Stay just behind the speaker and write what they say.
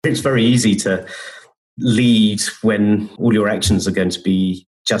It's very easy to lead when all your actions are going to be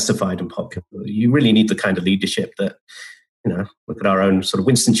justified and popular. You really need the kind of leadership that, look at our own sort of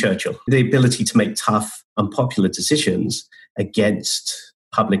Winston Churchill, the ability to make tough, unpopular decisions against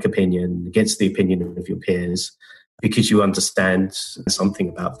public opinion, against the opinion of your peers, because you understand something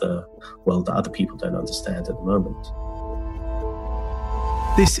about the world that other people don't understand at the moment.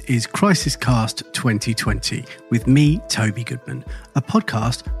 This is Crisis Cast 2020 with me, Toby Goodman, a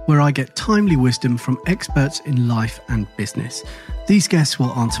podcast where I get timely wisdom from experts in life and business. These guests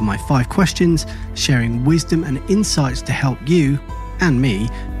will answer my 5 questions, sharing wisdom and insights to help you and me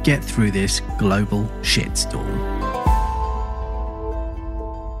get through this global shitstorm.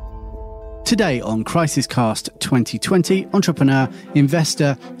 Today on Crisis Cast 2020, entrepreneur,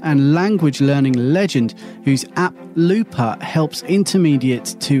 investor and language learning legend whose app Looper helps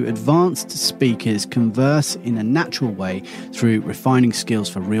intermediate to advanced speakers converse in a natural way through refining skills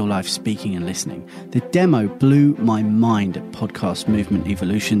for real-life speaking and listening. The demo blew my mind at Podcast Movement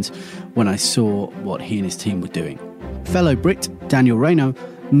Evolutions when I saw what he and his team were doing. Fellow Brit Daniel Rayno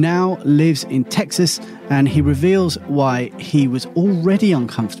now lives in Texas, and he reveals why he was already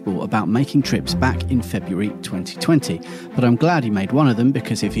uncomfortable about making trips back in February 2020. But I'm glad he made one of them,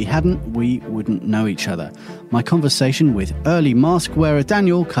 because if he hadn't, we wouldn't know each other. My conversation with early mask wearer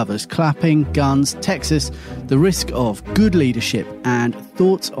Daniel covers clapping, guns, Texas, the risk of good leadership, and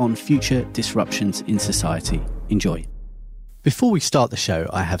thoughts on future disruptions in society. Enjoy. Before we start the show,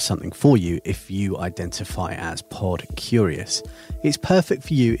 I have something for you if you identify as pod curious. It's perfect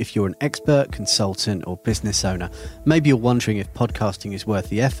for you if you're an expert, consultant or business owner. Maybe you're wondering if podcasting is worth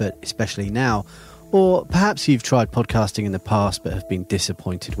the effort, especially now, or perhaps you've tried podcasting in the past but have been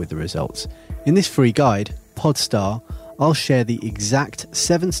disappointed with the results. In this free guide, Podstar, I'll share the exact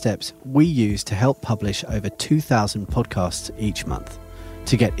 7 steps we use to help publish over 2,000 podcasts each month.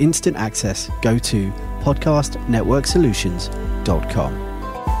 To get instant access, go to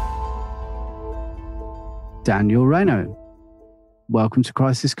podcastnetworksolutions.com. Daniel Rayno, welcome to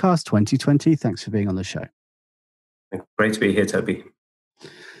Crisis Cast 2020. Thanks for being on the show. Great to be here, Toby.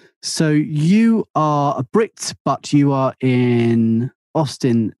 So you are a Brit, but you are in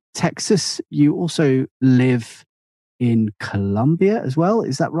Austin, Texas. You also live in Colombia as well.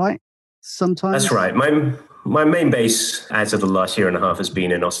 Is that right? Sometimes? That's right. My main base as of the last year and a half has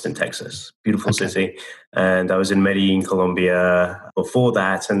been in Austin, Texas. Beautiful city. And I was in Medellin, Colombia before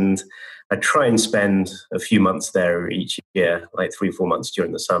that. And I try and spend a few months there each year, like 3-4 months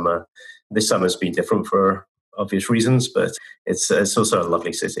during the summer. This summer's been different for obvious reasons, but it's also a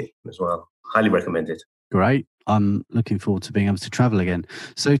lovely city as well. Highly recommended. Great. I'm looking forward to being able to travel again.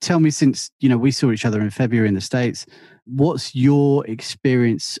 So tell me, since, we saw each other in February in the States, what's your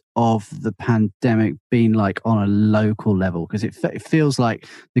experience of the pandemic been like on a local level? Because it feels like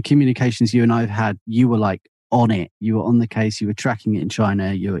the communications you and I have had, you were like on it. You were on the case. You were tracking it in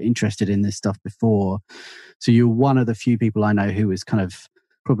China. You were interested in this stuff before. So you're one of the few people I know who is kind of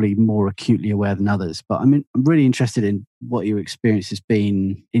probably more acutely aware than others. But I'm really interested in what your experience has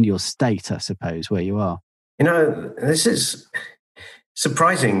been in your state, I suppose, where you are. This is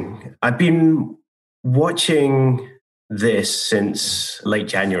surprising. I've been watching this since late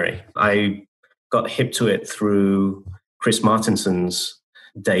January. I got hip to it through Chris Martinson's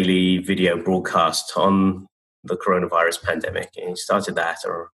daily video broadcast on the coronavirus pandemic. And he started that,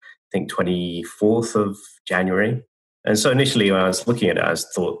 I think, 24th of January. And so initially when I was looking at it, I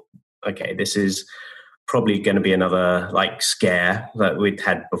thought, okay, this is probably going to be another scare that we'd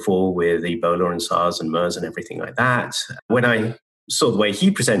had before with Ebola and SARS and MERS and everything like that. When I saw the way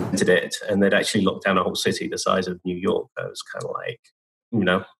he presented it, and they'd actually locked down a whole city the size of New York, I was kind of like,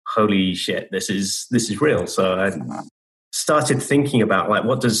 holy shit, this is real. So I started thinking about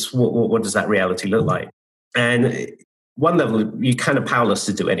what does that reality look like? And one level, you're kind of powerless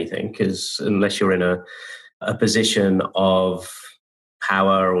to do anything, because unless you're in a position of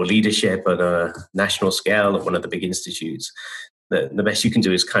power or leadership at a national scale at one of the big institutes, the best you can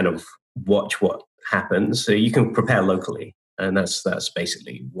do is kind of watch what happens. So you can prepare locally. And that's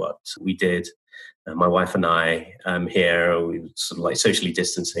basically what we did. My wife and I here, we were sort of socially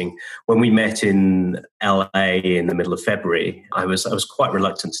distancing. When we met in LA in the middle of February, I was quite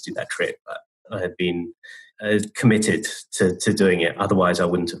reluctant to do that trip, but I had been committed to doing it. Otherwise, I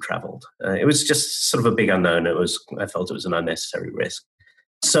wouldn't have traveled. It was just sort of a big unknown. I felt it was an unnecessary risk.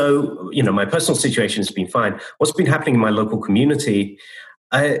 So, my personal situation has been fine. What's been happening in my local community?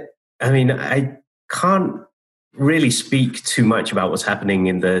 I can't really speak too much about what's happening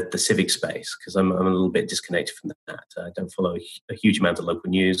in the civic space, because I'm a little bit disconnected from that. I don't follow a huge amount of local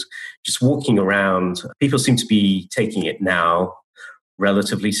news. Just walking around, people seem to be taking it now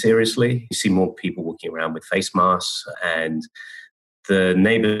relatively seriously. You see more people walking around with face masks, and the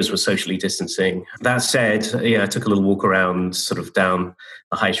neighbours were socially distancing. That said, I took a little walk around sort of down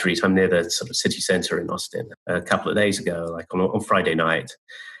the high street. I'm near the sort of city centre in Austin a couple of days ago, like on Friday night.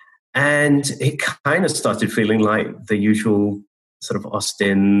 And it kind of started feeling like the usual sort of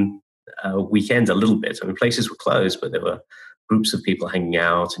Austin weekend a little bit. I mean, places were closed, but there were groups of people hanging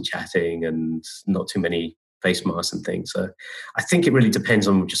out and chatting and not too many face masks and things. So I think it really depends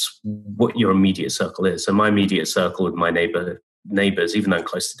on just what your immediate circle is. So my immediate circle with my neighbors, even though I'm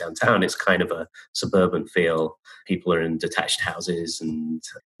close to downtown, it's kind of a suburban feel. People are in detached houses and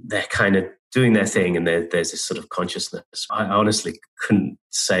they're kind of doing their thing, and there's this sort of consciousness. I honestly couldn't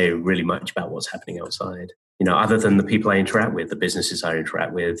say really much about what's happening outside, other than the people I interact with, the businesses I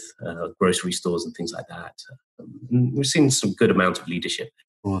interact with, grocery stores and things like that. We've seen some good amount of leadership.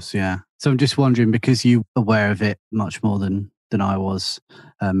 Of course, yeah. So I'm just wondering, because you're aware of it much more than I was,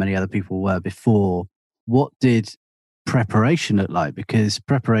 many other people were before, what did preparation look like? Because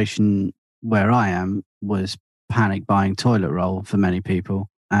preparation where I am was panic buying toilet roll for many people,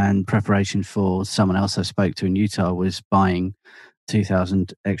 and preparation for someone else I spoke to in Utah was buying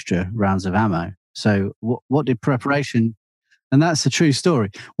 2,000 extra rounds of ammo. So what did preparation, and that's a true story,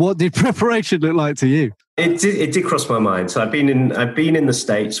 what did preparation look like to you? It did cross my mind. So I've been in the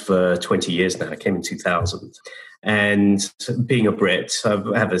States for 20 years now. I came in 2000. And being a Brit,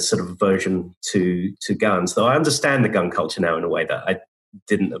 I have a sort of aversion to guns, though I understand the gun culture now in a way that I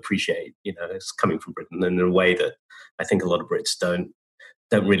didn't appreciate. It's coming from Britain, and in a way that I think a lot of Brits don't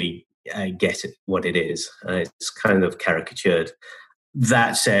really get it, what it is. It's kind of caricatured.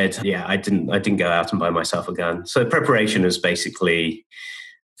 That said, I didn't go out and buy myself a gun. So preparation is basically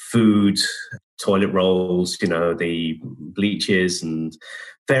food, toilet rolls, the bleaches and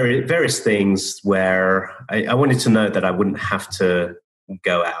various things where I wanted to know that I wouldn't have to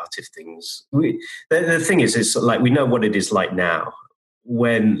go out if things... The thing is, it's like we know what it is like now.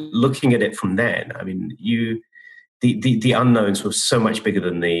 When looking at it from then, I mean, the unknowns were so much bigger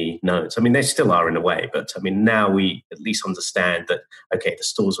than the knowns. I mean, they still are in a way, but I mean, now we at least understand that, okay, the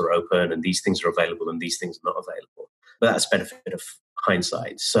stores are open and these things are available and these things are not available. But that's benefit of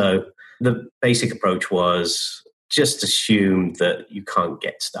hindsight. So the basic approach was just assume that you can't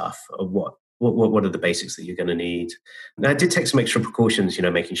get stuff, or what are the basics that you're going to need. And I did take some extra precautions,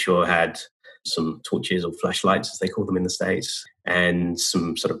 making sure I had some torches or flashlights, as they call them in the States, and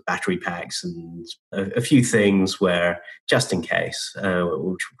some sort of battery packs and a few things where, just in case, which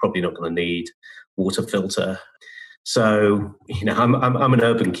we're probably not going to need, water filter. So, I'm an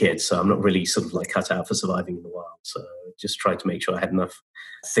urban kid, so I'm not really sort of like cut out for surviving in the wild. So just tried to make sure I had enough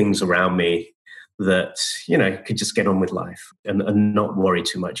things around me that, could just get on with life and not worry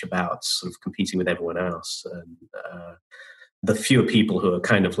too much about sort of competing with everyone else. And the fewer people who are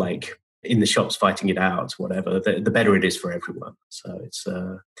kind of like in the shops fighting it out, whatever, the better it is for everyone. So it's,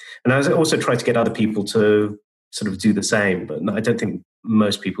 and I also tried to get other people to sort of do the same, but I don't think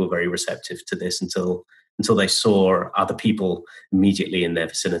most people are very receptive to this until they saw other people immediately in their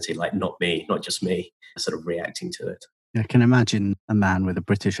vicinity, like not just me, sort of reacting to it. I can imagine a man with a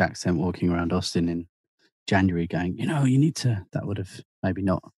British accent walking around Austin in January going, you need to, that would have maybe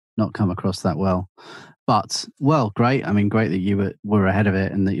not come across that well. But, well, great. I mean, great that you were ahead of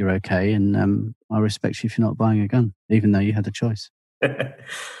it and that you're okay. And I respect you for not buying a gun, even though you had the choice.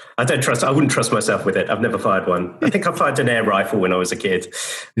 I wouldn't trust myself with it. I've never fired one. I think I fired an air rifle when I was a kid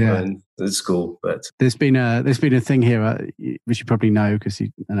at school. But there's been a thing here, which you probably know, because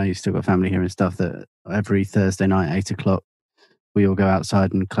I know you've still got family here and stuff, that every Thursday night, 8:00, we all go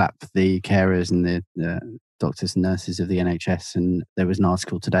outside and clap the carers and the doctors and nurses of the NHS. And there was an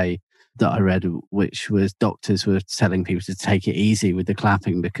article today that I read, which was doctors were telling people to take it easy with the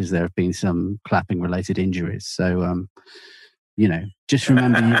clapping because there have been some clapping related injuries. So, just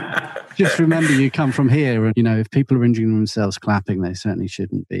remember you come from here, and if people are injuring themselves clapping, they certainly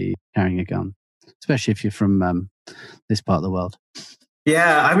shouldn't be carrying a gun, especially if you're from this part of the world.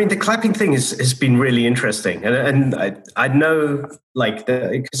 Yeah, I mean, the clapping thing has been really interesting, and I know, like,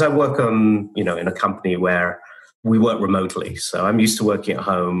 because I work on in a company where we work remotely, so I'm used to working at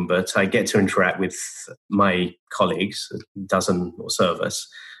home, but I get to interact with my colleagues, a dozen or so of us,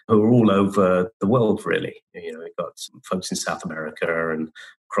 who are all over the world, really. We've got some folks in South America and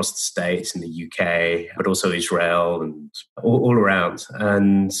across the States, in the UK, but also Israel and all around.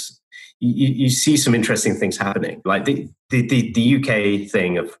 And you see some interesting things happening. Like the UK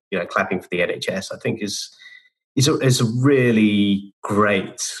thing of clapping for the NHS, I think is a really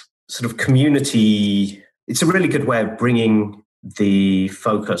great sort of community. It's a really good way of bringing the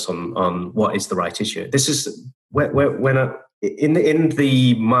focus on what is the right issue. This is when in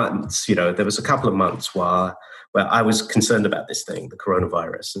the months, there was a couple of months where I was concerned about this thing, the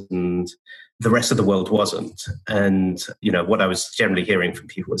coronavirus, and the rest of the world wasn't. And, what I was generally hearing from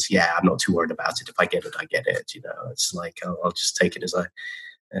people was, yeah, I'm not too worried about it. If I get it, I get it. It's like, I'll just take it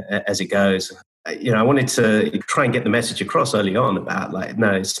as it goes. I wanted to try and get the message across early on about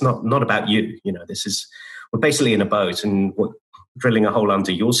no, it's not about you. We're basically in a boat, and drilling a hole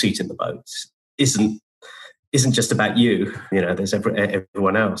under your seat in the boat isn't just about you. There's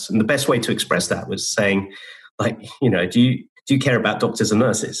everyone else. And the best way to express that was saying, do you care about doctors and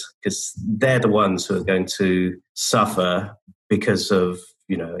nurses? Because they're the ones who are going to suffer because of,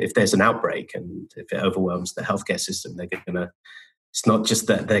 if there's an outbreak and if it overwhelms the healthcare system, it's not just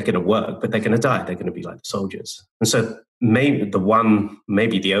that they're going to work, but they're going to die. They're going to be like the soldiers. And so maybe one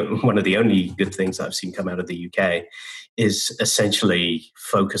of the only good things I've seen come out of the UK is essentially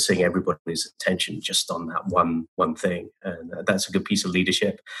focusing everybody's attention just on that one thing. And that's a good piece of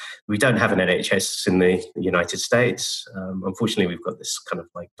leadership. We don't have an NHS in the United States. Unfortunately, we've got this kind of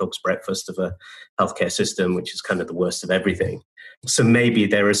like dog's breakfast of a healthcare system, which is kind of the worst of everything. So maybe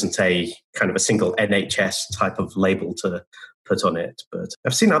there isn't a kind of a single NHS type of label to put on it. But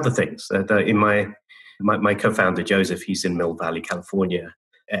I've seen other things. In my co-founder, Joseph, he's in Mill Valley, California.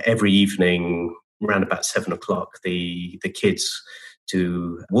 Every evening, around about 7:00, the kids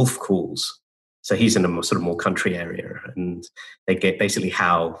do wolf calls. So he's in a sort of more country area, and they get basically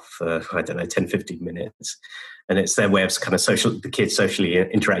howl for, 10, 15 minutes. And it's their way of kind of the kids socially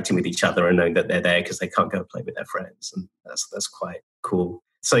interacting with each other and knowing that they're there because they can't go play with their friends. And that's quite cool.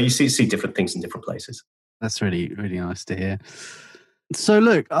 So you see different things in different places. That's really, really nice to hear. So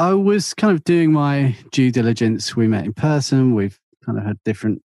look, I was kind of doing my due diligence. We met in person. We've kind of had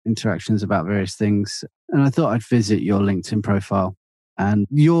different interactions about various things. And I thought I'd visit your LinkedIn profile. And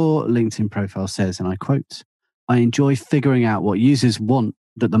your LinkedIn profile says, and I quote, "I enjoy figuring out what users want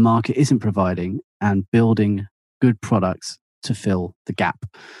that the market isn't providing and building good products to fill the gap."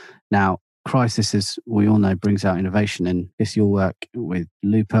 Now, Crisis, as we all know, brings out innovation, and this your work with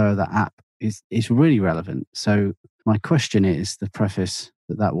Looper, the app, is really relevant. So my question is, the preface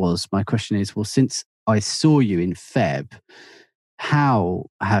my question is, well, since I saw you in Feb, how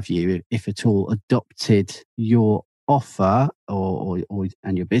have you, if at all, adopted your offer or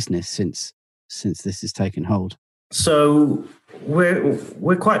your business since this has taken hold? So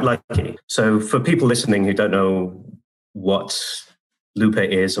we're quite lucky. So for people listening who don't know what Looper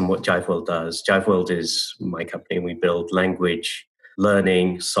is and what JiveWorld does, JiveWorld is my company, and we build language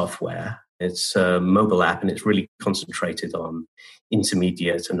learning software. It's a mobile app, and it's really concentrated on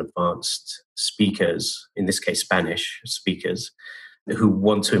intermediate and advanced speakers, in this case Spanish speakers, who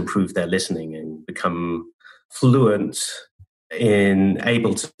want to improve their listening and become fluent in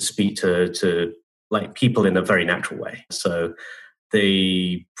able to speak to like people in a very natural way. So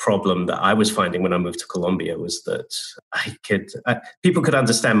the problem that I was finding when I moved to Colombia was that people could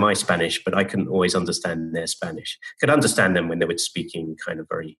understand my Spanish, but I couldn't always understand their Spanish. I could understand them when they were speaking kind of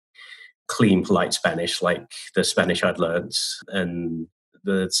very clean, polite Spanish, like the Spanish I'd learned and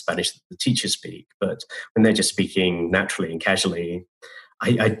the Spanish that the teachers speak. But when they're just speaking naturally and casually,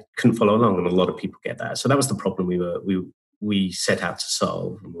 I couldn't follow along, and a lot of people get that. So that was the problem we set out to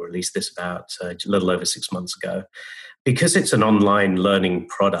solve, and we released this about a little over 6 months ago. Because it's an online learning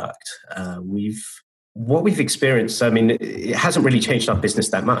product, what we've experienced, I mean, it hasn't really changed our business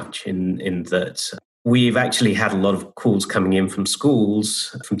that much in that we've actually had a lot of calls coming in from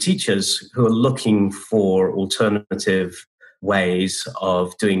schools, from teachers who are looking for alternative ways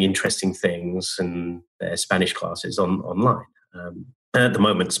of doing interesting things in their Spanish classes online. At the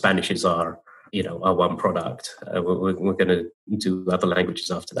moment, Spanish is our one product. We're going to do other languages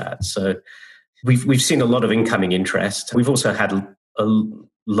after that. So we've seen a lot of incoming interest. We've also had a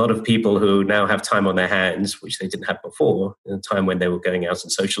lot of people who now have time on their hands, which they didn't have before, in a time when they were going out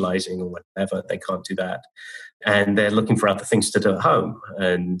and socializing or whatever. They can't do that. And they're looking for other things to do at home.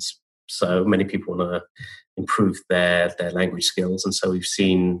 And so many people want to improve their language skills. And so we've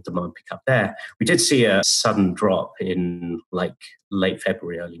seen demand pick up there. We did see a sudden drop in like late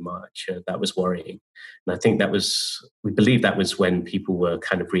February, early March. That was worrying. And I think we believe that was when people were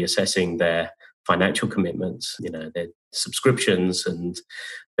kind of reassessing their financial commitments, their subscriptions, and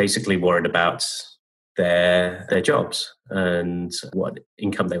basically worried about their jobs and what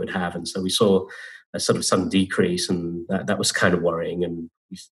income they would have. And so we saw a sort of sudden decrease, and that was kind of worrying. And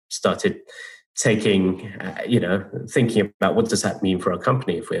we started thinking about what does that mean for our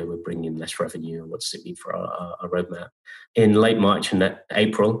company if we're bringing in less revenue, and what does it mean for our roadmap. In late March and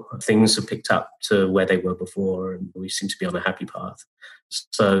April, things have picked up to where they were before, and we seem to be on a happy path.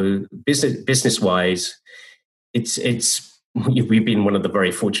 So business-wise, it's we've been one of the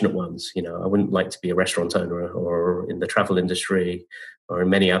very fortunate ones. I wouldn't like to be a restaurant owner or in the travel industry or in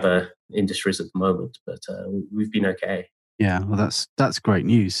many other industries at the moment, but we've been okay. Yeah, well, that's great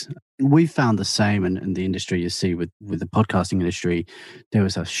news. We've found the same in the industry. You see, with the podcasting industry, there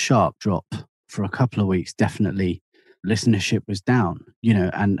was a sharp drop for a couple of weeks. Definitely, listenership was down.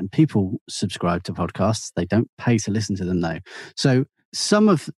 And people subscribe to podcasts. They don't pay to listen to them though. So some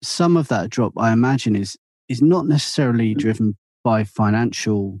of that drop, I imagine, is not necessarily driven by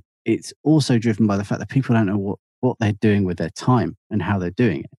financial. It's also driven by the fact that people don't know what they're doing with their time and how they're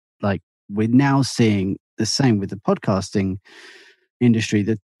doing it. Like, we're now seeing the same with the podcasting industry,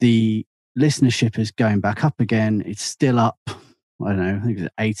 that the listenership is going back up again. It's still up, I don't know, I think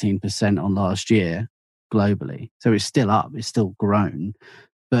it was 18% on last year globally. So it's still up, it's still grown.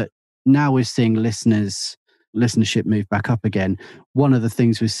 But now we're seeing listenership move back up again. One of the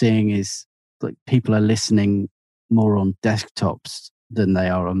things we're seeing is like people are listening more on desktops than they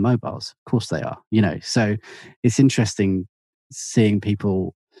are on mobiles. Of course they are, So it's interesting seeing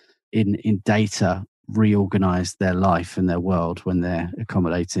people in data reorganize their life and their world when they're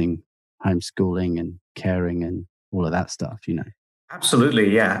accommodating homeschooling and caring and all of that stuff,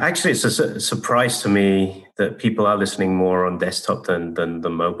 Absolutely, yeah. Actually, it's a surprise to me that people are listening more on desktop than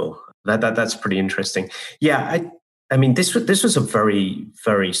mobile. That's pretty interesting. Yeah, I mean, this was a very,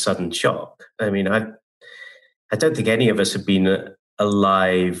 very sudden shock. I mean, I don't think any of us have been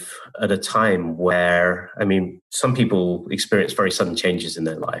alive at a time where, some people experience very sudden changes in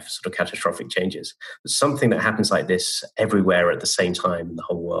their life, sort of catastrophic changes. But something that happens like this everywhere at the same time in the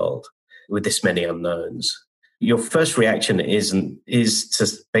whole world with this many unknowns, your first reaction is to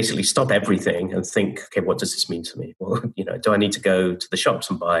basically stop everything and think, okay, what does this mean to me? Well, do I need to go to the shops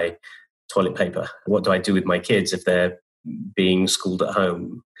and buy toilet paper? What do I do with my kids if they're being schooled at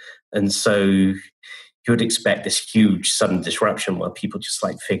home? And so you would expect this huge sudden disruption where people just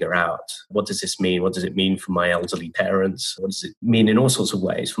figure out, what does this mean? What does it mean for my elderly parents? What does it mean in all sorts of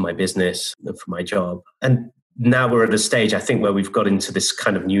ways for my business and for my job? And now we're at a stage, I think, where we've got into this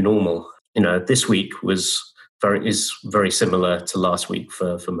kind of new normal. This week is very similar to last week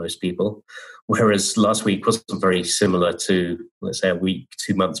for most people, whereas last week wasn't very similar to, let's say, a week,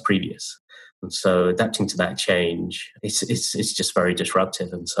 2 months previous. And so adapting to that change, it's just very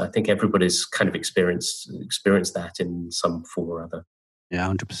disruptive. And so I think everybody's kind of experienced that in some form or other. Yeah,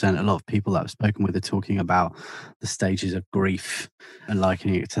 100%. A lot of people that I've spoken with are talking about the stages of grief and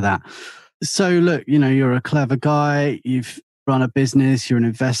likening it to that. So look, you're a clever guy. You've run a business. You're an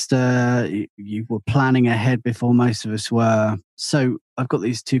investor. You were planning ahead before most of us were. So I've got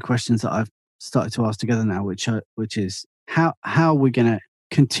these two questions that I've started to ask together now, which is how are we going to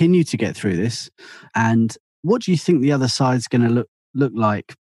continue to get through this, and what do you think the other side's going to look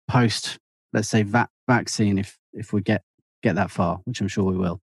like post, let's say, vaccine, if we get that far, which I'm sure we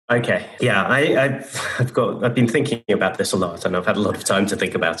will? Okay, yeah, I've been thinking about this a lot, and I've had a lot of time to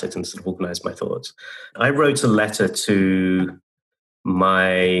think about it and sort of organize my thoughts. I wrote a letter to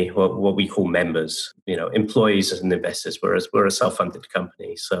my what we call members, employees and investors. Whereas we're a self-funded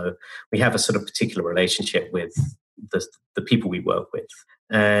company, so we have a sort of particular relationship with the people we work with.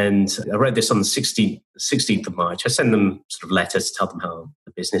 And I wrote this on the 16th of March. I send them sort of letters to tell them how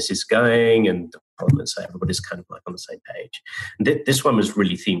the business is going and so everybody's kind of on the same page. And this one was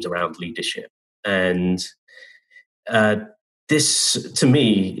really themed around leadership. And this, to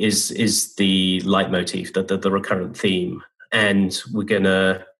me, is the leitmotif, the recurrent theme. And we're going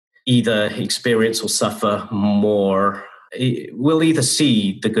to either experience or suffer more. We'll either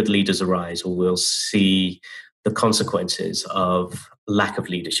see the good leaders arise, or we'll see the consequences of lack of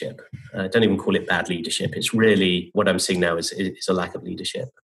leadership. Don't even call it bad leadership. It's really, what I'm seeing now is a lack of leadership.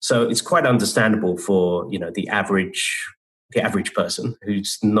 So it's quite understandable for, the average person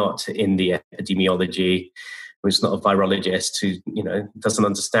who's not in the epidemiology, who's not a virologist, who, doesn't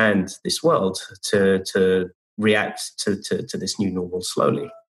understand this world, to react to this new normal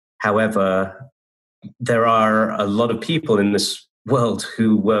slowly. However, there are a lot of people in this world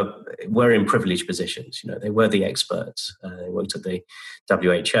who were in privileged positions. They were the experts. They worked at the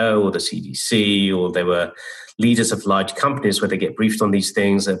WHO or the CDC, or they were leaders of large companies where they get briefed on these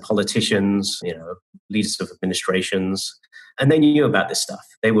things. They're politicians, leaders of administrations, and they knew about this stuff.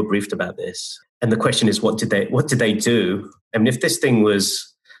 They were briefed about this. And the question is, what did they do? I mean, if this thing was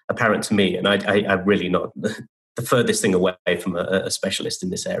apparent to me, and I'm really not the furthest thing away from a specialist in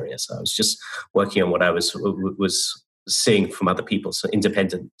this area, so I was just working on what I was seeing from other people, so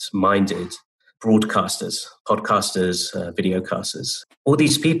independent-minded broadcasters, podcasters, videocasters, all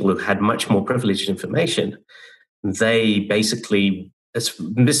these people who had much more privileged information. They basically this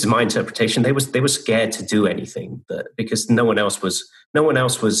is my interpretation, they were scared to do anything because no one else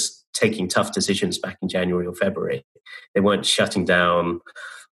was taking tough decisions back in January or February. They weren't shutting down,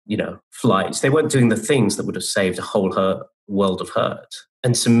 flights. They weren't doing the things that would have saved a whole world of hurt.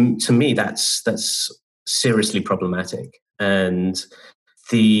 And to me, that's seriously problematic. And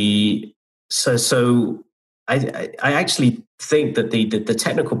so I actually think that the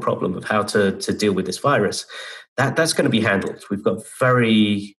technical problem of how to deal with this virus, that's going to be handled. We've got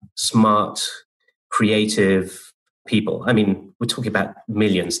very smart, creative people. I mean, we're talking about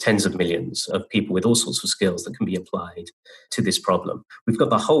millions, tens of millions of people with all sorts of skills that can be applied to this problem. We've got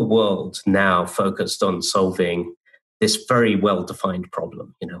the whole world now focused on solving this very well-defined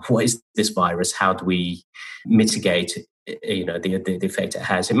problem. What is this virus? How do we mitigate the effect it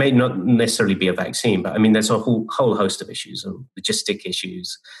has? It may not necessarily be a vaccine, but I mean, there's a whole host of issues, logistic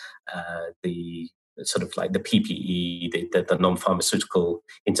issues, the sort of like the PPE, the non-pharmaceutical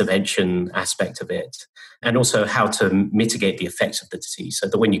intervention aspect of it, and also how to mitigate the effects of the disease so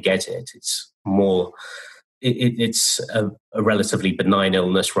that when you get it, it's more, it's a relatively benign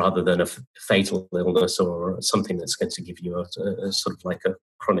illness rather than a fatal illness or something that's going to give you a sort of like a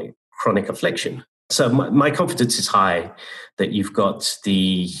chronic affliction. So my confidence is high that you've got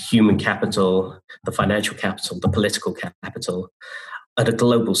the human capital, the financial capital, the political capital at a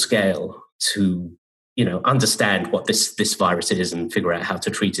global scale to understand what this virus is and figure out how to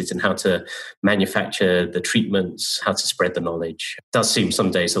treat it and how to manufacture the treatments, how to spread the knowledge. It does seem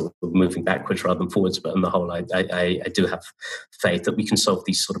some days that we're moving backwards rather than forwards, but on the whole, I do have faith that we can solve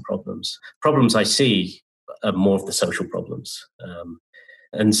these sort of problems. Problems I see are more of the social problems.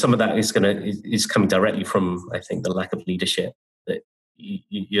 And some of that is coming directly from, I think, the lack of leadership that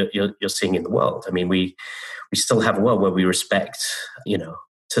you're seeing in the world. I mean, we still have a world where we respect,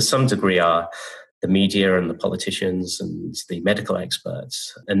 to some degree, the media and the politicians and the medical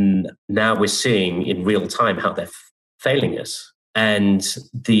experts. And now we're seeing in real time how they're failing us. And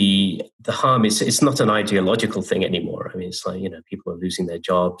the harm is, it's not an ideological thing anymore. I mean, it's like, people are losing their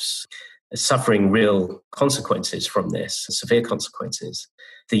jobs, suffering real consequences from this, severe consequences.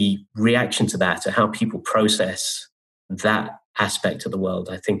 The reaction to that, to how people process that aspect of the world,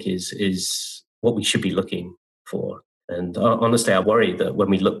 I think is what we should be looking for. And honestly, I worry that when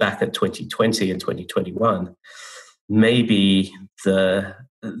we look back at 2020 and 2021, maybe the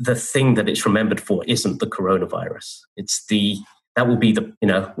thing that it's remembered for isn't the coronavirus. That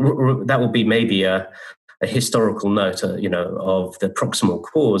will be maybe a historical note, of the proximal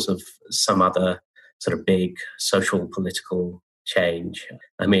cause of some other sort of big social political change.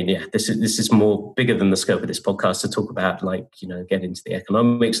 I mean, this is more bigger than the scope of this podcast to talk about, get into the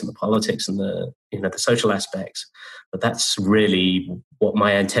economics and the politics and the social aspects. But that's really what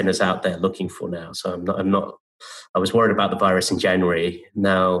my antenna's out there looking for now. So I was worried about the virus in January.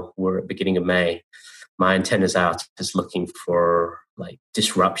 Now we're at the beginning of May. My antenna's out is looking for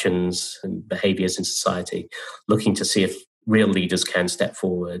disruptions and behaviors in society, looking to see if real leaders can step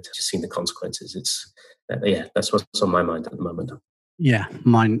forward, just seeing the consequences. That's what's on my mind at the moment. Yeah,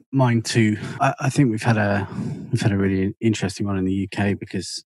 mine too. I think we've had a really interesting one in the UK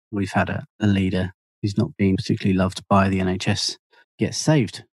because we've had a leader who's not been particularly loved by the NHS get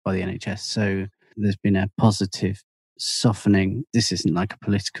saved by the NHS. So there's been a positive softening. This isn't like a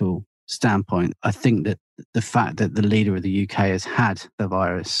political standpoint. I think that the fact that the leader of the UK has had the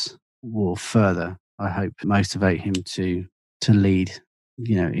virus will further, I hope, motivate him to lead,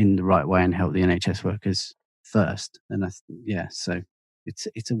 in the right way and help the NHS workers first. And so it's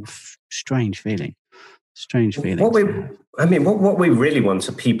a strange feeling. What we really want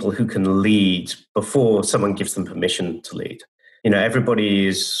are people who can lead before someone gives them permission to lead. Everybody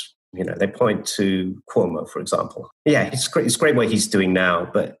is, they point to Cuomo, for example. Yeah, it's great what he's doing now,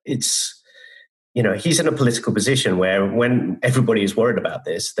 but it's, he's in a political position where when everybody is worried about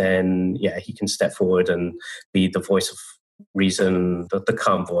this, then he can step forward and be the voice of reason, the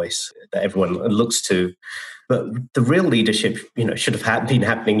calm voice that everyone looks to. But the real leadership, should have been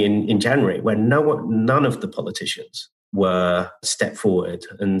happening in January, when none of the politicians were step forward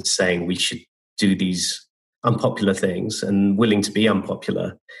and saying we should do these unpopular things and willing to be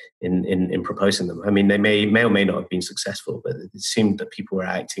unpopular in proposing them. I mean, they may or may not have been successful, but it seemed that people were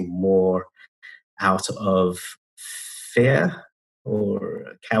acting more out of fear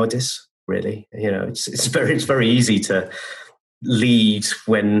or cowardice. Really, it's very easy to lead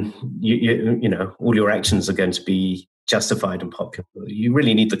when you all your actions are going to be justified and popular. You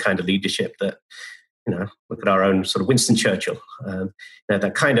really need the kind of leadership that, look at our own sort of Winston Churchill,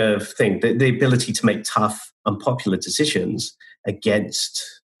 that kind of thing, the ability to make tough, unpopular decisions against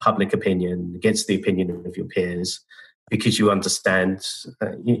public opinion, against the opinion of your peers, because you understand,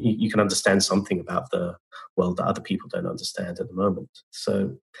 you can understand something about the world that other people don't understand at the moment.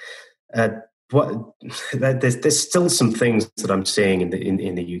 So, there's still some things that I'm seeing in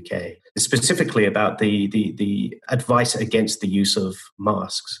the UK, specifically about the advice against the use of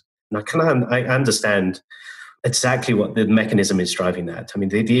masks. And I understand exactly what the mechanism is driving that. I mean,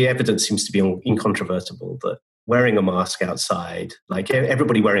 the evidence seems to be incontrovertible that wearing a mask outside, like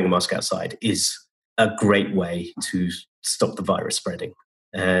everybody wearing a mask outside, is a great way to stop the virus spreading.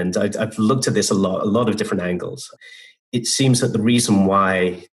 And I've looked at this a lot of different angles. It seems that the reason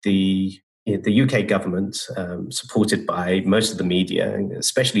why the UK government, supported by most of the media, and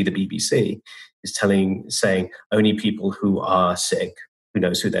especially the BBC, is saying only people who are sick, who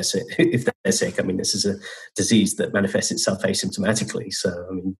knows who they're sick, if they're sick. I mean, this is a disease that manifests itself asymptomatically. So,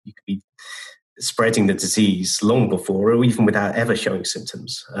 I mean, you could be spreading the disease long before or even without ever showing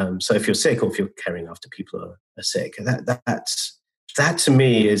symptoms. So if you're sick or if you're caring after people who are sick, that to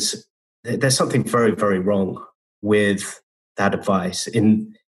me is, there's something very, very wrong with that advice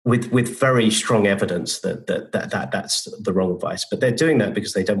with very strong evidence that that's the wrong advice. But they're doing that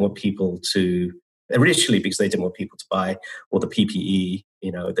because they don't want people to, initially because they didn't want people to buy all the PPE,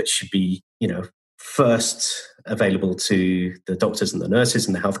 that should be, first available to the doctors and the nurses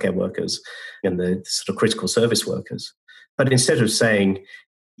and the healthcare workers and the sort of critical service workers. But instead of saying,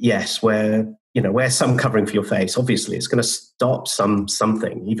 yes, wear some covering for your face, obviously it's going to stop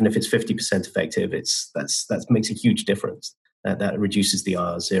something, even if it's 50% effective, that makes a huge difference. That reduces the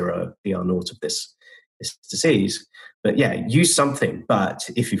R0, the R0 of this disease. But yeah, use something. But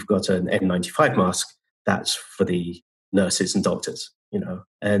if you've got an N95 mask, that's for the nurses and doctors,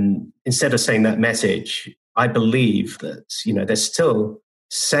 And instead of saying that message, I believe that, they're still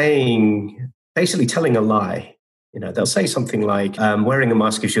basically telling a lie. They'll say something like, wearing a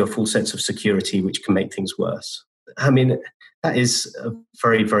mask gives you a full sense of security, which can make things worse. I mean, that is a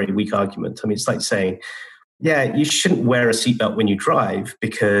very, very weak argument. I mean, it's like saying, yeah, you shouldn't wear a seatbelt when you drive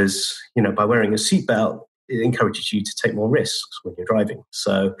because, by wearing a seatbelt, it encourages you to take more risks when you're driving.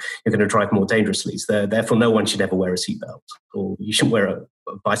 So you're going to drive more dangerously. So therefore, no one should ever wear a seatbelt, or you shouldn't wear a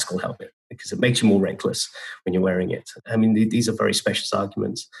bicycle helmet because it makes you more reckless when you're wearing it. I mean, these are very specious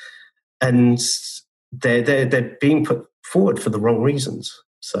arguments, and they're being put forward for the wrong reasons.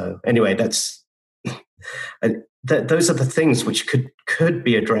 So anyway, those are the things which could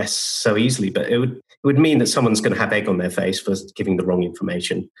be addressed so easily, but it would mean that someone's going to have egg on their face for giving the wrong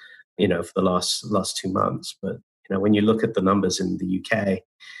information, for the last 2 months. But when you look at the numbers in the UK,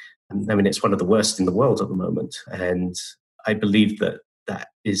 I mean, it's one of the worst in the world at the moment, and I believe that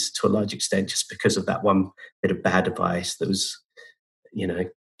is to a large extent just because of that one bit of bad advice that was,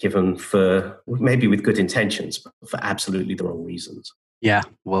 given for maybe with good intentions, but for absolutely the wrong reasons. Yeah,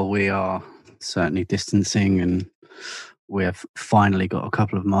 well, we are certainly distancing, and we have finally got a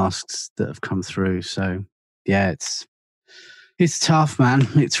couple of masks that have come through. So yeah, it's tough, man.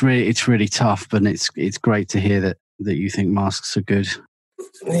 It's really tough, but it's great to hear that you think masks are good.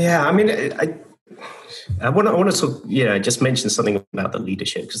 Yeah, I mean, I want to sort of, just mention something about the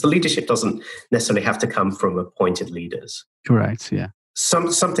leadership, because the leadership doesn't necessarily have to come from appointed leaders. Correct. Yeah.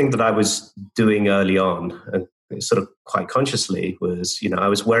 Something that I was doing early on, and sort of quite consciously, was I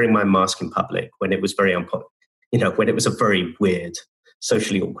was wearing my mask in public when it was very unpopular. When it was a very weird,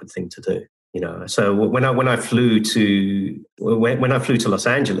 socially awkward thing to do. So when I flew to Los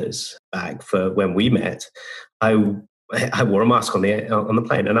Angeles back for when we met, I wore a mask on the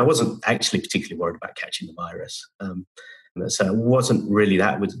plane, and I wasn't actually particularly worried about catching the virus. So it wasn't really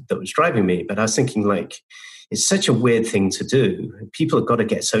that was driving me. But I was thinking, like, it's such a weird thing to do. People have got to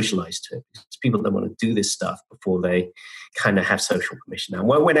get socialized to it, because people don't want to do this stuff before they kind of have social permission. Now,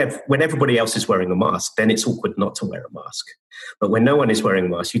 when everybody else is wearing a mask, then it's awkward not to wear a mask. But when no one is wearing a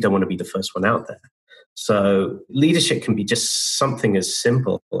mask, you don't want to be the first one out there. So leadership can be just something as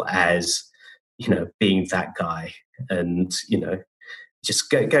simple as, being that guy and, just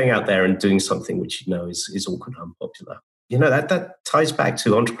going out there and doing something which, is awkward and unpopular. That ties back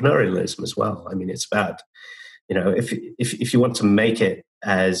to entrepreneurialism as well. I mean, it's about, if you want to make it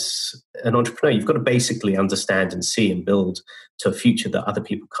as an entrepreneur, you've got to basically understand and see and build to a future that other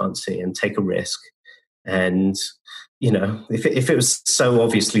people can't see and take a risk. And, if it was so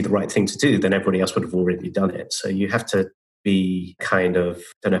obviously the right thing to do, then everybody else would have already done it. So you have to be kind of, I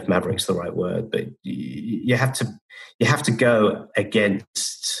don't know if maverick's the right word, but you have to go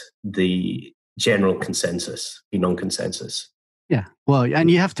against the general consensus, the non-consensus. Yeah. Well,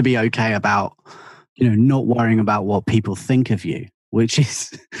 and you have to be okay about, not worrying about what people think of you, which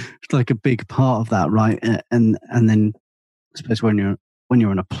is like a big part of that, right? And then I suppose when you're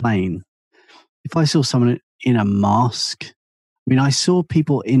on a plane, if I saw someone in a mask, I mean, I saw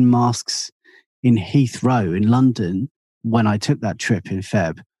people in masks in Heathrow in London when I took that trip in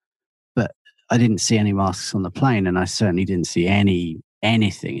Feb, but I didn't see any masks on the plane, and I certainly didn't see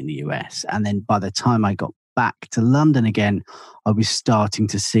anything in the US. And then by the time I got back to London again, I was starting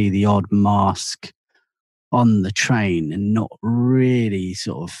to see the odd mask on the train and not really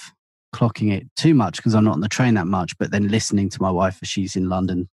sort of clocking it too much because I'm not on the train that much, but then listening to my wife as she's in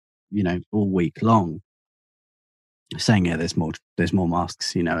London, all week long, saying, yeah, there's more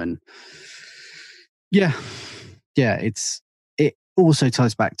masks, and yeah, it also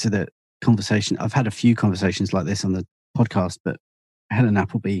ties back to the conversation. I've had a few conversations like this on the podcast, but Helen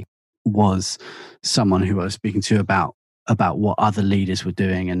Appleby was someone who I was speaking to about what other leaders were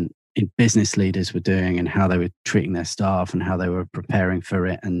doing and business leaders were doing and how they were treating their staff and how they were preparing for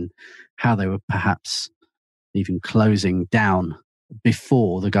it and how they were perhaps even closing down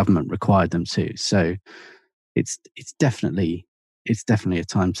before the government required them to. So it's definitely a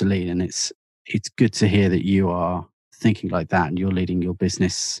time to lead, and it's good to hear that you are thinking like that and you're leading your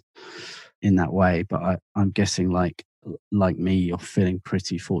business in that way. But I'm guessing like me, you're feeling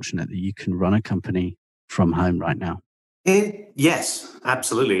pretty fortunate that you can run a company from home right now. Yes,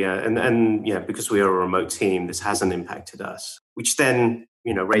 absolutely. And because we are a remote team, this hasn't impacted us, which then,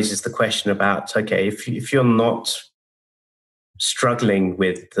 raises the question about, okay, if you're not struggling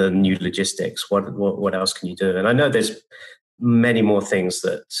with the new logistics, what else can you do? And I know there's many more things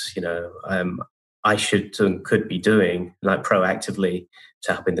that, I should and could be doing, like proactively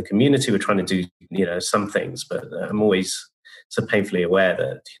to help in the community. We're trying to do, some things, but I'm always so painfully aware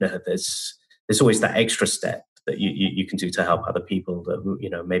that, there's always that extra step that you can do to help other people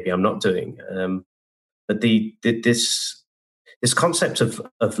that, maybe I'm not doing. But this concept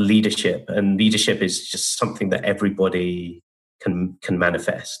of leadership, and leadership is just something that everybody can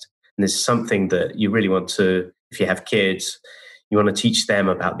manifest. And it's something that you really want to, if you have kids, you want to teach them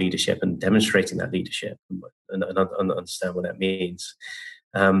about leadership and demonstrating that leadership and understand what that means.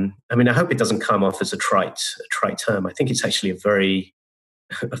 I hope it doesn't come off as a trite term. I think it's actually a very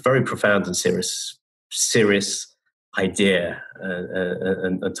profound and serious idea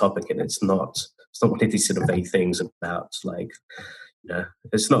and topic, and it's not one of these sort of vague things about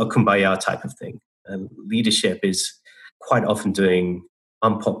it's not a kumbaya type of thing. And leadership is quite often doing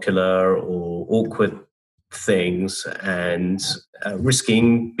unpopular or awkward things and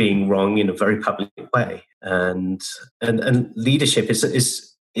risking being wrong in a very public way. And leadership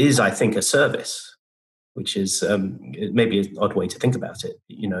is I think a service, which is maybe an odd way to think about it.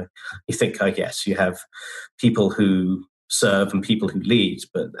 You think, I guess, you have people who serve and people who lead,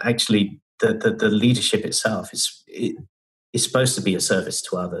 but actually the leadership itself is supposed to be a service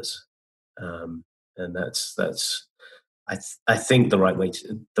to others, and that's I think the right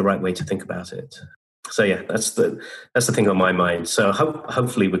way to think about it. So yeah, that's the thing on my mind. So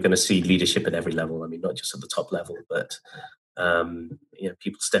hopefully we're going to see leadership at every level. I mean, not just at the top level, but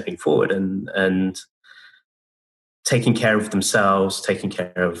people stepping forward and taking care of themselves, taking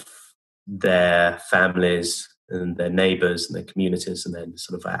care of their families and their neighbors and their communities, and then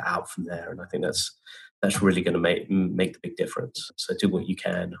sort of out from there. And I think that's really going to make the big difference. So do what you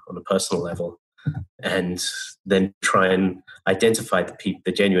can on a personal level, and then try and identify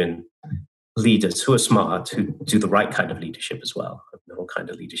the genuine leaders who are smart, who do the right kind of leadership as well. All kind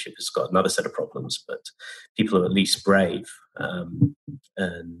of leadership has got another set of problems, but people who are at least brave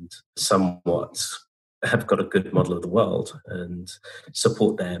and somewhat have got a good model of the world and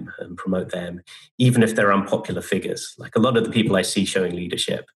support them and promote them, even if they're unpopular figures. Like a lot of the people I see showing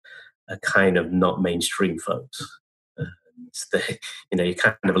leadership are kind of not mainstream folks. You're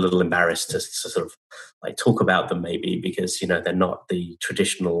kind of a little embarrassed to sort of like talk about them maybe because, they're not the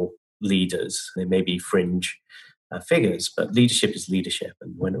traditional leaders. They may be fringe figures, but leadership is leadership.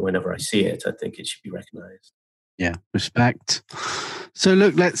 And whenever I see it, I think it should be recognized. Yeah, respect. So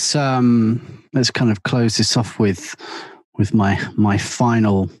look, let's kind of close this off with my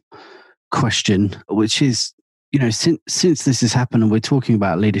final question, which is, since this has happened and we're talking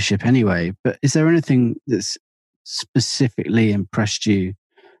about leadership anyway, but is there anything that's specifically impressed you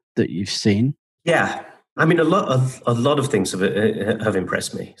that you've seen? Yeah, I mean, a lot of things have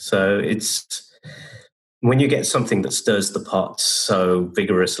impressed me. So it's when you get something that stirs the pot so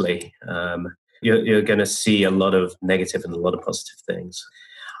vigorously, you're going to see a lot of negative and a lot of positive things.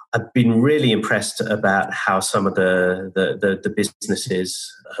 I've been really impressed about how some of the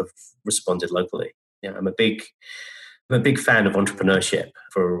businesses have responded locally. I'm a big fan of entrepreneurship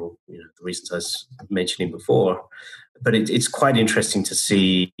for the reasons I was mentioning before. But it's quite interesting to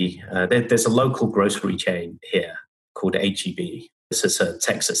see. There's a local grocery chain here called HEB, It's a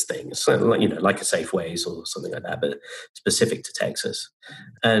Texas thing. So, like a Safeways or something like that, but specific to Texas.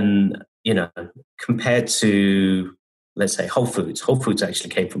 And, compared to, let's say, Whole Foods actually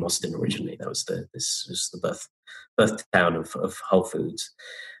came from Austin originally. This was the birth town of Whole Foods.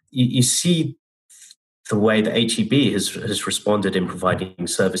 You see the way that HEB has responded in providing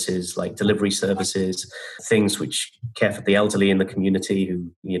services like delivery services, things which care for the elderly in the community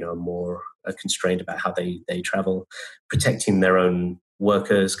who, are more constrained about how they travel, protecting their own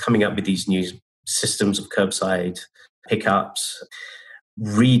workers, coming up with these new systems of curbside pickups,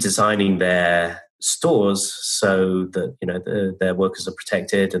 redesigning their stores so that, their workers are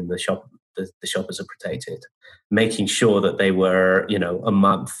protected and the shoppers are protected, making sure that they were, a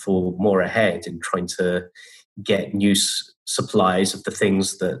month or more ahead in trying to get new supplies of the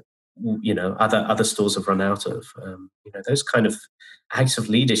things that, other stores have run out of. Those kind of acts of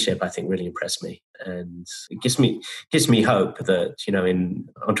leadership, I think, really impress me. And it gives me hope that, in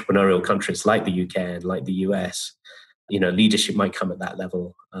entrepreneurial countries like the UK and like the US, leadership might come at that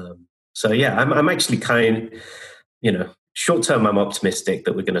level. So yeah, I'm actually short term, I'm optimistic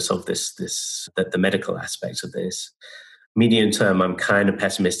that we're going to solve the medical aspects of this. Medium term, I'm kind of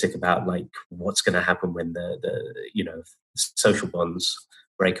pessimistic about like what's going to happen when the social bonds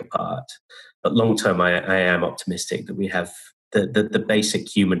break apart. But long term, I am optimistic that we have the basic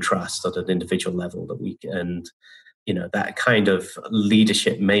human trust at an individual level that we can, that kind of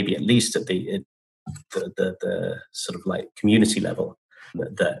leadership, maybe at least at the sort of like community level,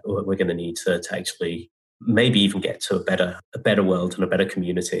 that we're going to need to actually maybe even get to a better world and a better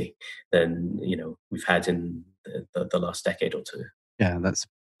community than we've had in the last decade or two. Yeah,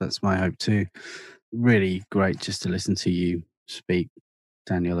 that's my hope too. Really great just to listen to you speak,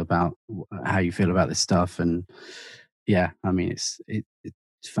 Daniel, about how you feel about this stuff. And yeah, I mean, it's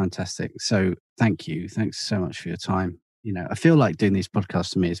fantastic. So thanks so much for your time. I feel like doing these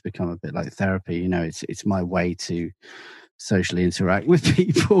podcasts to me has become a bit like therapy. It's my way to socially interact with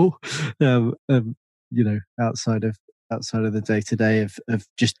people, outside of the day to day of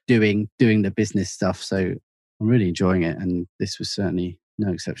just doing the business stuff. So I'm really enjoying it, and this was certainly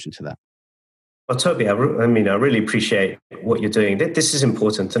no exception to that. Well, Toby, I really appreciate what you're doing. This is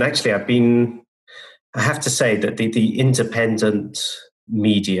important, and actually, I have to say that the independent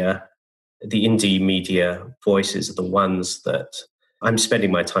media, the indie media voices are the ones that I'm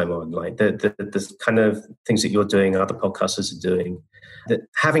spending my time on, like the kind of things that you're doing, other podcasters are doing, that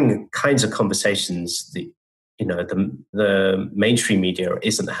having kinds of conversations that the mainstream media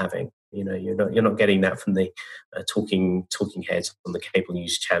isn't having. You're not getting that from the talking heads on the cable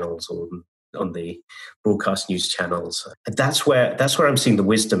news channels or on the broadcast news channels. That's where I'm seeing the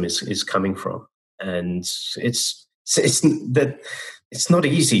wisdom is coming from, and it's not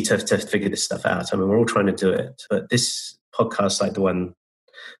easy to figure this stuff out. I mean, we're all trying to do it, but this podcast, like the one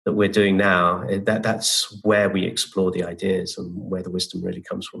that we're doing now, that's where we explore the ideas and where the wisdom really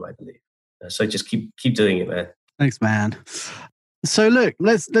comes from, I believe. So just keep doing it, man. Thanks, man. So look,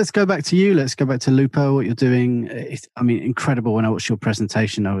 let's go back to you. Let's go back to Looper, what you're doing. Incredible. When I watched your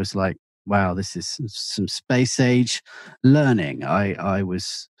presentation, I was like, wow, this is some space age learning. I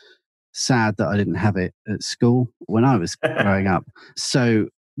was sad that I didn't have it at school when I was growing up. So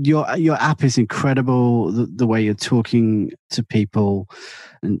your app is incredible. The way you're talking to people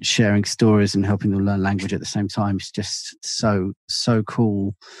and sharing stories and helping them learn language at the same time is just so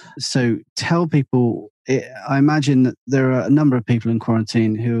cool. So tell people, I imagine that there are a number of people in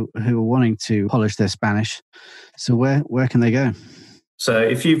quarantine who are wanting to polish their Spanish. So where can they go? So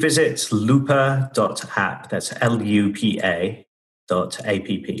if you visit lupa.app, that's LUPA.app.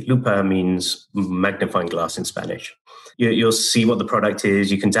 Lupa means magnifying glass in Spanish. You'll see what the product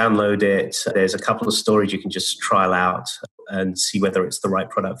is. You can download it. There's a couple of stories you can just trial out and see whether it's the right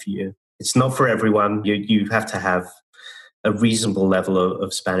product for you. It's not for everyone. You have to have a reasonable level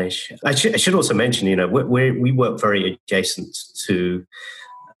of Spanish. I should also mention, we work very adjacent to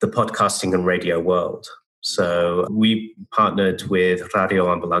the podcasting and radio world. So we partnered with Radio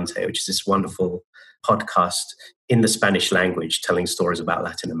Ambulante, which is this wonderful podcast in the Spanish language telling stories about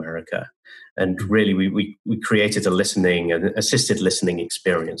Latin America. And really, we created an assisted listening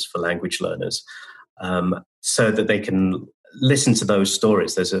experience for language learners so that they can listen to those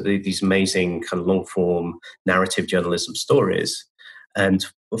stories. There's these amazing kind of long-form narrative journalism stories and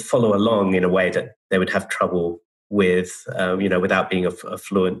follow along in a way that they would have trouble with, without being a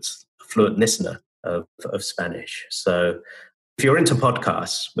fluent listener of Spanish. So if you're into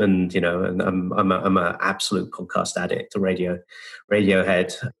podcasts, and I'm an absolute podcast addict, a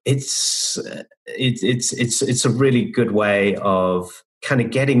Radiohead, it's a really good way of kind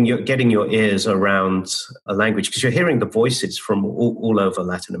of getting your ears around a language, because you're hearing the voices from all over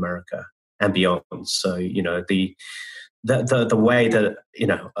Latin America and beyond. So, the way that,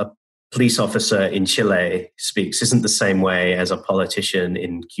 a police officer in Chile speaks isn't the same way as a politician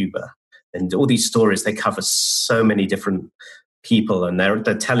in Cuba. And all these stories, they cover so many different people, and they're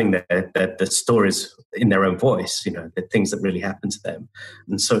telling the stories in their own voice, the things that really happen to them.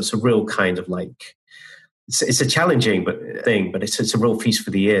 And so it's a real kind of like, it's a challenging thing, but it's a real feast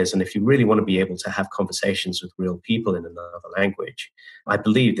for the ears. And if you really want to be able to have conversations with real people in another language, I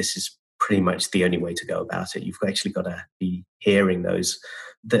believe this is pretty much the only way to go about it. You've actually got to be hearing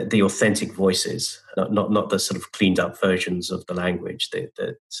the authentic voices, not the sort of cleaned up versions of the language that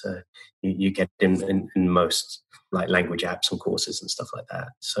you get in most like language apps and courses and stuff like that.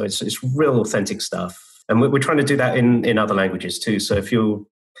 So it's real authentic stuff. And we're trying to do that in other languages too. So if we're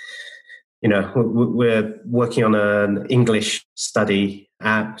working on an English study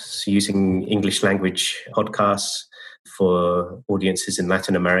app using English language podcasts for audiences in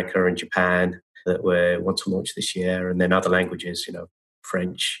Latin America and Japan that we want to launch this year, and then other languages,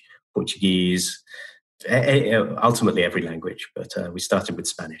 French, Portuguese, ultimately every language. But we started with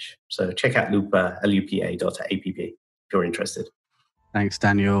Spanish. So check out lupa, lupa.app if you're interested. Thanks,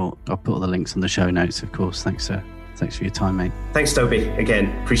 Daniel. I'll put all the links on the show notes, of course. Thanks for your time, mate. Thanks, Toby. Again,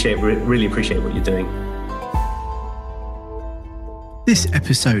 really appreciate what you're doing. This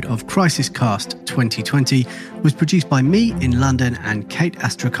episode of Crisis Cast 2020 was produced by me in London and Kate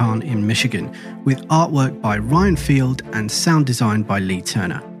Astrakhan in Michigan, with artwork by Ryan Field and sound design by Lee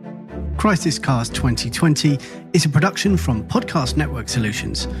Turner. Crisis Cast 2020 is a production from Podcast Network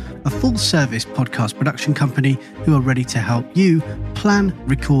Solutions, a full-service podcast production company who are ready to help you plan,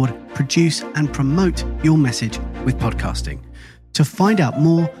 record, produce and promote your message with podcasting. To find out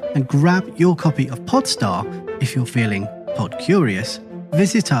more and grab your copy of Podstar if you're feeling pod curious,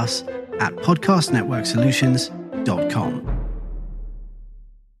 visit us at podcastnetworksolutions.com.